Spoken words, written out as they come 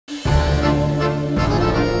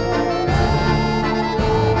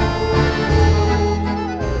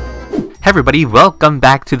everybody, welcome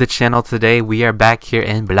back to the channel. Today we are back here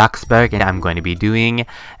in Bloxburg and I'm going to be doing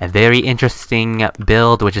a very interesting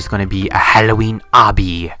build, which is going to be a Halloween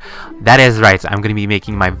obby. That is right, I'm going to be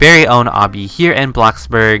making my very own obby here in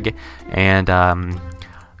Bloxburg, and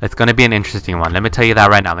it's going to be an interesting one. Let me tell you that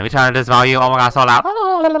right now. Let me turn this volume. Oh my god, so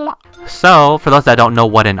loud. So, for those that don't know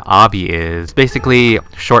what an obby is, basically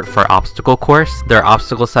short for obstacle course. There are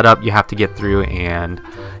obstacles set up you have to get through, and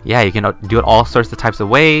yeah, you can do it all sorts of types of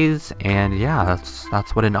ways, and yeah,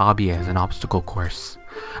 that's what an obby is, an obstacle course.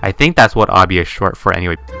 I think that's what obby is short for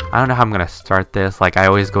anyway. I don't know how I'm gonna start this. Like, I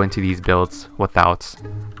always go into these builds without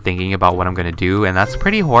thinking about what I'm gonna do, and that's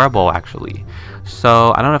pretty horrible actually.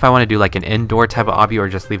 So I don't know if I want to do like an indoor type of obby or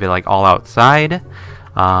just leave it like all outside.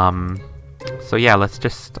 So yeah, let's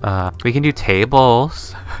just we can do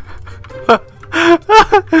tables.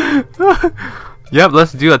 Yep,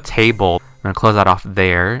 let's do a table. I'm gonna close that off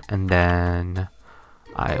there, and then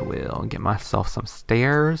I will get myself some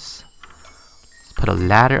stairs. Let's put a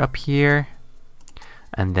ladder up here,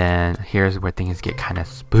 and then here's where things get kind of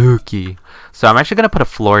spooky. So I'm actually gonna put a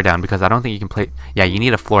floor down because I don't think you can play. Yeah, you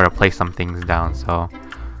need a floor to place some things down. So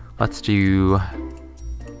let's do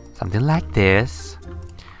something like this,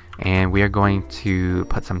 and we are going to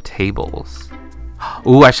put some tables.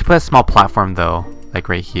 Ooh, I should put a small platform though, like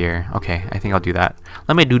right here. Okay, I think I'll do that.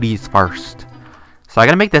 Let me do these first. So I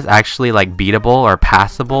gotta make this actually like beatable or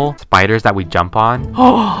passable. Spiders that we jump on.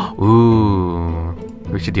 Ooh,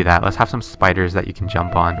 we should do that. Let's have some spiders that you can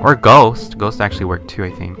jump on, or ghosts. Ghosts actually work too,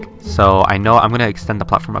 I think. So I know I'm gonna extend the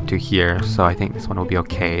platform up to here, so I think this one will be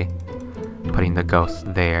okay. Putting the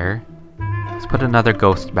ghost there. Let's put another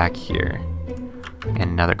ghost back here,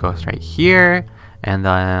 and another ghost right here, and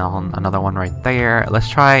then another one right there. Let's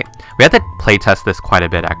try. We have to play test this quite a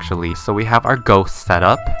bit actually. So we have our ghost set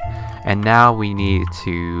up, and now we need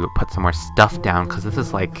to put some more stuff down because this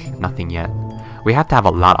is like nothing yet. We have to have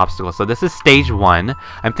a lot of obstacles. So this is stage 1.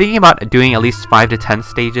 I'm thinking about doing at least 5 to 10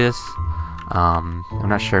 stages. I'm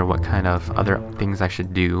not sure what kind of other things I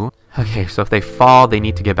should do. Okay, so if they fall, they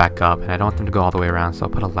need to get back up, and I don't want them to go all the way around, so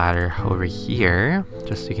I'll put a ladder over here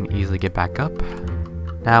just so you can easily get back up.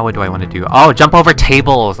 Now what do I want to do? Oh, jump over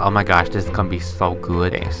tables! Oh my gosh, this is gonna be so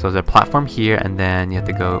good. Okay, so there's a platform here, and then you have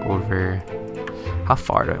to go over... How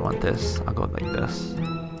far do I want this? I'll go like this.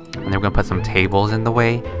 And then we're gonna put some tables in the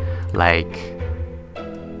way. Like,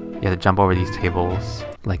 you have to jump over these tables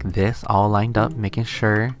like this, all lined up, making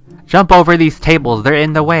sure. Jump over these tables, they're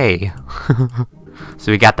in the way.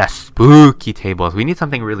 So we got the spooky tables. We need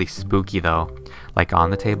something really spooky though, like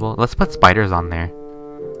on the table. Let's put spiders on there.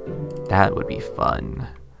 That would be fun.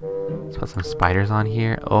 Let's put some spiders on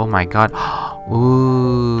here. Oh my god.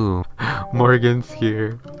 Ooh, Morgan's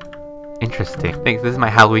here. Interesting. Thanks, this is my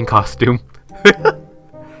Halloween costume.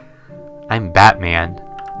 I'm Batman.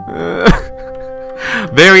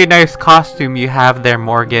 Very nice costume you have there,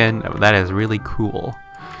 Morgan. That is really cool.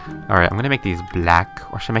 Alright, I'm gonna make these black,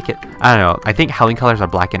 or should I make it... I don't know. I think Halloween colors are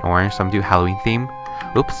black and orange, so I'm gonna do Halloween theme.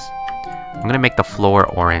 Oops. I'm gonna make the floor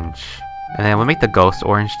orange. And then we'll make the ghost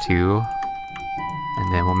orange too.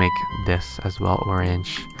 And then we'll make this as well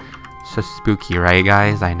orange. So spooky, right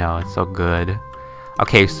guys? I know, it's so good.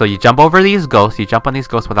 Okay, so you jump over these ghosts. You jump on these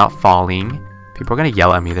ghosts without falling. People are gonna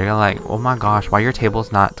yell at me. They're gonna like, oh my gosh, why are your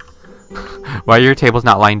tables not... why are your tables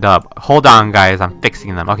not lined up? Hold on guys, I'm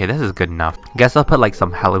fixing them. Okay, this is good enough. Guess I'll put like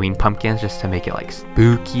some Halloween pumpkins just to make it like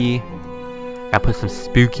spooky. Gotta put some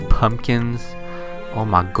spooky pumpkins. Oh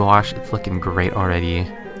my gosh, it's looking great already.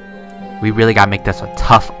 We really gotta make this a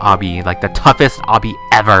tough obby, like the toughest obby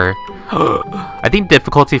ever. I think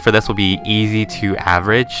difficulty for this will be easy to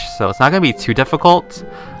average, so it's not gonna be too difficult.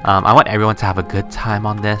 I want everyone to have a good time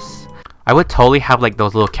on this. I would totally have like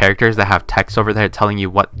those little characters that have text over there telling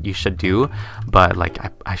you what you should do, but like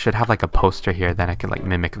I should have like a poster here, then I can like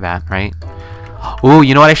mimic that, right? Ooh,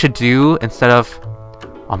 you know what I should do instead of...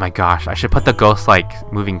 Oh my gosh, I should put the ghost like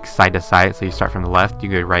moving side to side, so you start from the left, you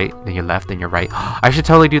go right, then you're left, then you're right. I should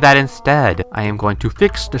totally do that instead. I am going to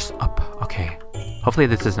fix this up. Okay, hopefully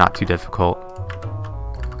this is not too difficult.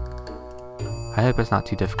 I hope it's not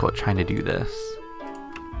too difficult trying to do this.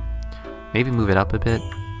 Maybe move it up a bit.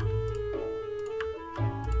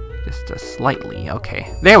 Just slightly.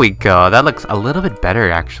 Okay, there we go. That looks a little bit better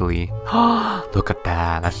actually. Look at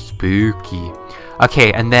that, that's spooky.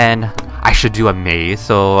 Okay, and then I should do a maze.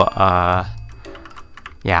 So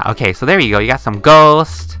yeah, okay, so there you go. You got some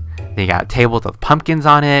ghosts, then you got tables with pumpkins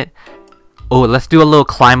on it. Oh, let's do a little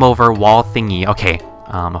climb over wall thingy. Okay,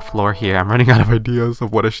 a floor here. I'm running out of ideas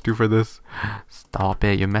of what I should do for this. Stop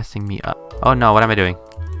it, you're messing me up. Oh no, what am I doing?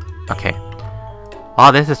 Okay. Oh,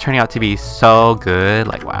 this is turning out to be so good.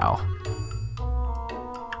 Like, wow.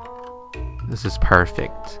 This is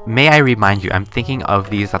perfect. May I remind you, I'm thinking of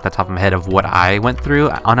these at the top of my head of what I went through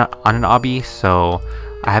on an obby, so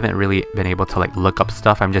I haven't really been able to like look up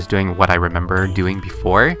stuff. I'm just doing what I remember doing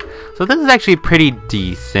before. So this is actually pretty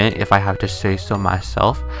decent, if I have to say so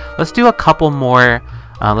myself. Let's do a couple more.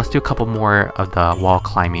 Let's do a couple more of the wall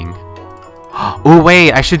climbing. Oh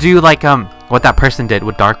wait, I should do like what that person did,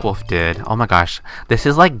 what Dark Wolf did. Oh my gosh, this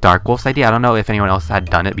is like Dark Wolf's idea. I don't know if anyone else had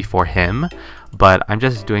done it before him, but I'm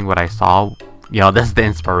just doing what I saw. You know, this is the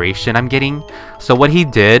inspiration I'm getting. So what he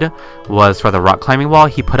did was, for the rock climbing wall,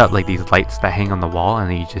 he put up like these lights that hang on the wall, and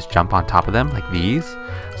then you just jump on top of them like these.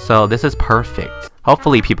 So this is perfect.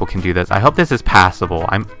 Hopefully people can do this. I hope this is passable.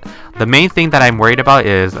 The main thing that I'm worried about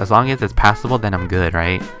is, as long as it's passable, then I'm good,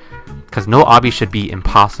 right? Because no obby should be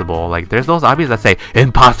impossible. Like, there's those obbies that say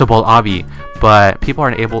impossible obby, but people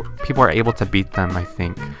are able to beat them, I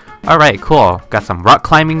think. All right, cool. Got some rock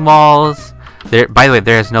climbing walls. By the way,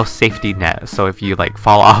 there is no safety net, so if you like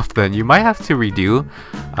fall off, then you might have to redo.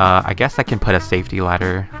 I guess I can put a safety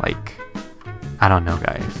ladder. Like, I don't know,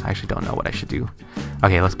 guys. I actually don't know what I should do.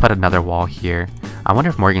 Okay, let's put another wall here. I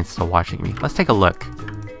wonder if Morgan's still watching me. Let's take a look.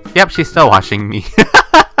 Yep, she's still watching me.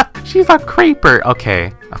 She's a creeper.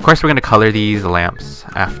 Okay, of course we're gonna color these lamps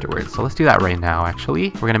afterwards, so let's do that right now.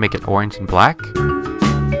 Actually, we're gonna make it orange and black.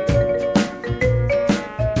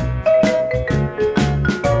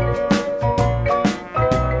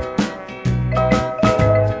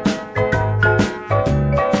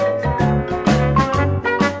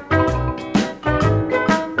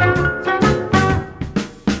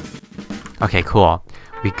 Okay, cool.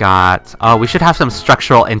 We got... Oh, we should have some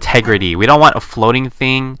structural integrity. We don't want a floating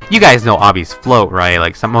thing. You guys know obbies float, right?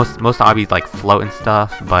 Like, most obbies, like, float and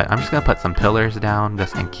stuff. But I'm just gonna put some pillars down,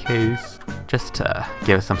 just in case. Just to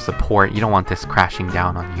give it some support. You don't want this crashing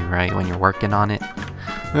down on you, right? When you're working on it.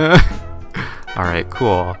 Alright,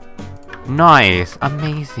 cool. Nice.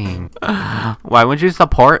 Amazing. Why wouldn't you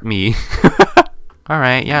support me?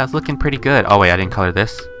 Alright, yeah, it's looking pretty good. Oh, wait, I didn't color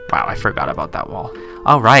this. Wow, I forgot about that wall.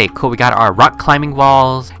 Alright, cool. We got our rock climbing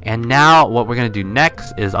walls. And now what we're going to do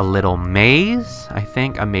next is a little maze. I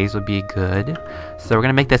think a maze would be good. So we're going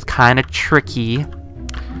to make this kind of tricky.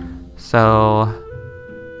 So,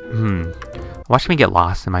 watch me get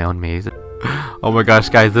lost in my own maze. Oh my gosh,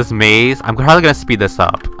 guys, this maze. I'm probably going to speed this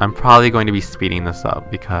up. I'm probably going to be speeding this up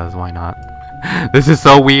because why not? This is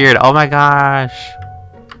so weird. Oh my gosh.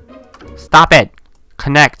 Stop it.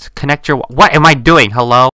 Connect your... What am I doing?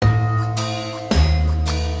 Hello?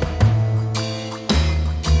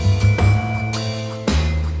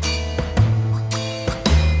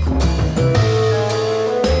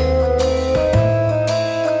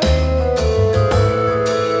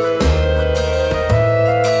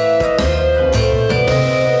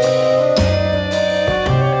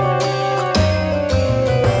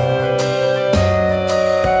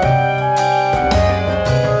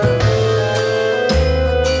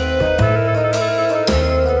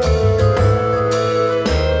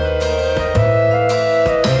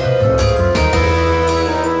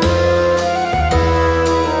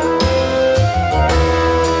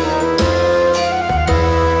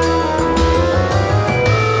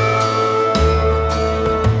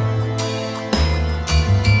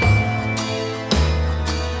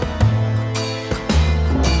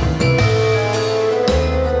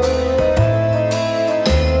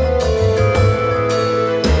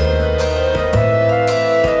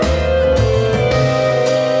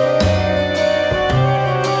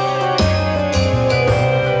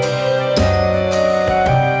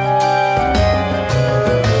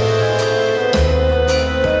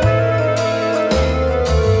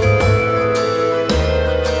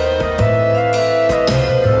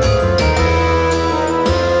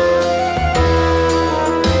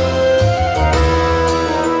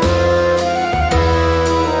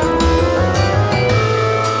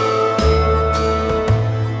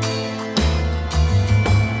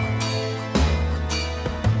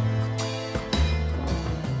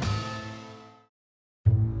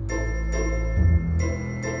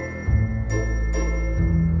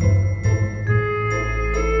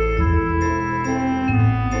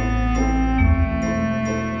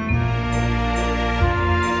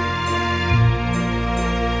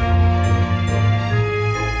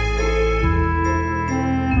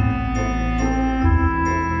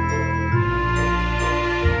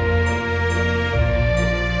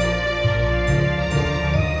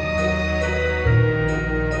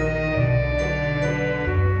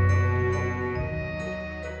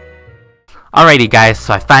 Alrighty guys,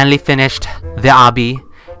 so I finally finished the obby,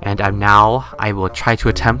 and I will try to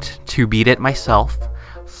attempt to beat it myself.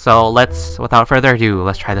 So without further ado,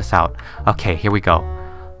 let's try this out. Okay, here we go.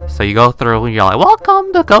 So you go through and you're like,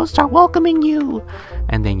 welcome, the ghosts are welcoming you.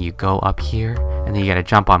 And then you go up here and then you gotta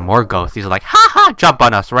jump on more ghosts. These are like, haha, jump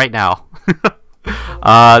on us right now.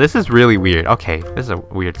 This is really weird. Okay, this is a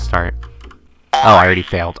weird start. Oh, I already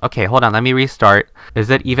failed. Okay, hold on, let me restart. Is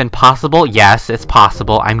it even possible? Yes, it's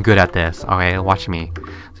possible. I'm good at this. Okay, watch me.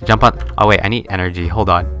 So jump on. Oh wait, I need energy. Hold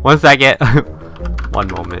on. 1 second. 1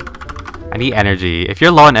 moment. I need energy. If you're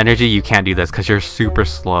low on energy, you can't do this because you're super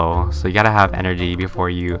slow. So you gotta have energy before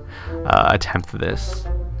you attempt this.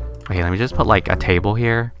 Okay, let me just put like a table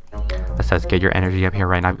here that says get your energy up here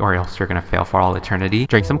right now, or else you're gonna fail for all eternity.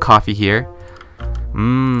 Drink some coffee here.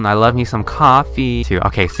 I love me some coffee too.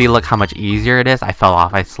 Okay, see, look how much easier it is. I fell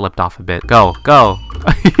off. I slipped off a bit. Go, go.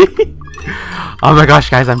 Oh my gosh,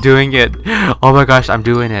 guys, I'm doing it. Oh my gosh, I'm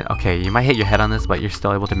doing it. Okay, you might hit your head on this, but you're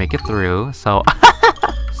still able to make it through. So,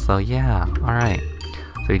 so yeah, all right.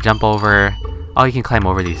 So you jump over. Oh, you can climb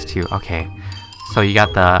over these too. Okay. So you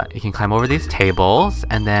got you can climb over these tables,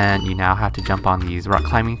 and then you now have to jump on these rock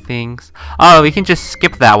climbing things. Oh, we can just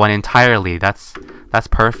skip that one entirely. That's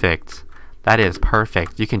perfect. That is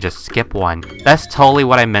perfect. You can just skip one. That's totally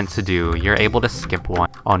what I meant to do. You're able to skip one.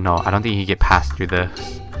 Oh no, I don't think you can get past through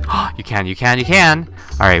this. You can, you can, you can.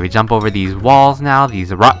 Alright, we jump over these walls now.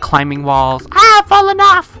 These rock climbing walls. Ah, I've fallen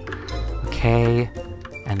off! Okay.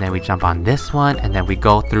 And then we jump on this one, and then we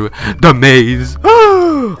go through the maze.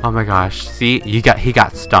 Oh my gosh. See, he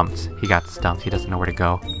got stumped. He got stumped. He doesn't know where to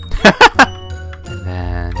go. And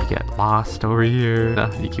then you get lost over here.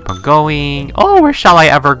 You keep on going. Oh, where shall I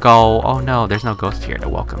ever go? Oh no, there's no ghost here to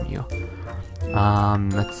welcome you.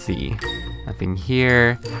 Let's see. Nothing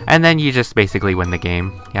here. And then you just basically win the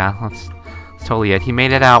game. Yeah, that's totally it. He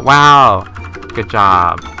made it out. Wow. Good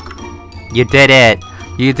job. You did it.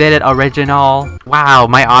 You did it, original. Wow,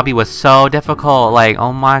 my obby was so difficult. Like,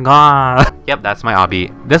 oh my god. Yep, that's my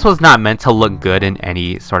obby. This was not meant to look good in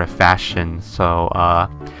any sort of fashion. So,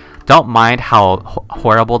 don't mind how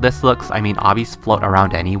horrible this looks. I mean, obbies float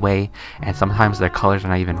around anyway, and sometimes their colors are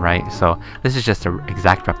not even right. So this is just an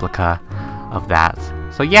exact replica of that.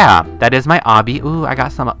 So yeah, that is my obby. Ooh, I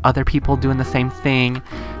got some other people doing the same thing.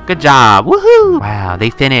 Good job. Woohoo! Wow, they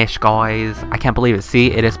finished, guys. I can't believe it.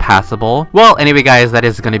 See, it is passable. Well, anyway, guys, that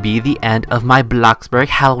is going to be the end of my Bloxburg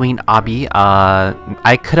Halloween obby.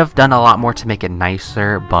 I could have done a lot more to make it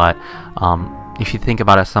nicer, but if you think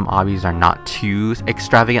about it, some obbies are not too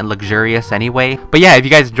extravagant, luxurious anyway. But yeah, if you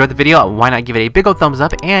guys enjoyed the video, why not give it a big old thumbs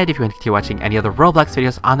up? And if you want to continue watching any other Roblox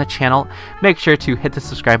videos on the channel, make sure to hit the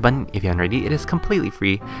subscribe button if you haven't already. It is completely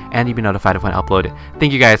free, and you'll be notified of when I upload.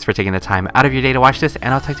 Thank you guys for taking the time out of your day to watch this,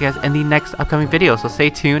 and I'll talk to you guys in the next upcoming video. So stay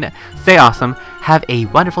tuned, stay awesome, have a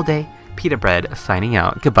wonderful day. Pita Bread signing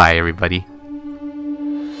out. Goodbye, everybody.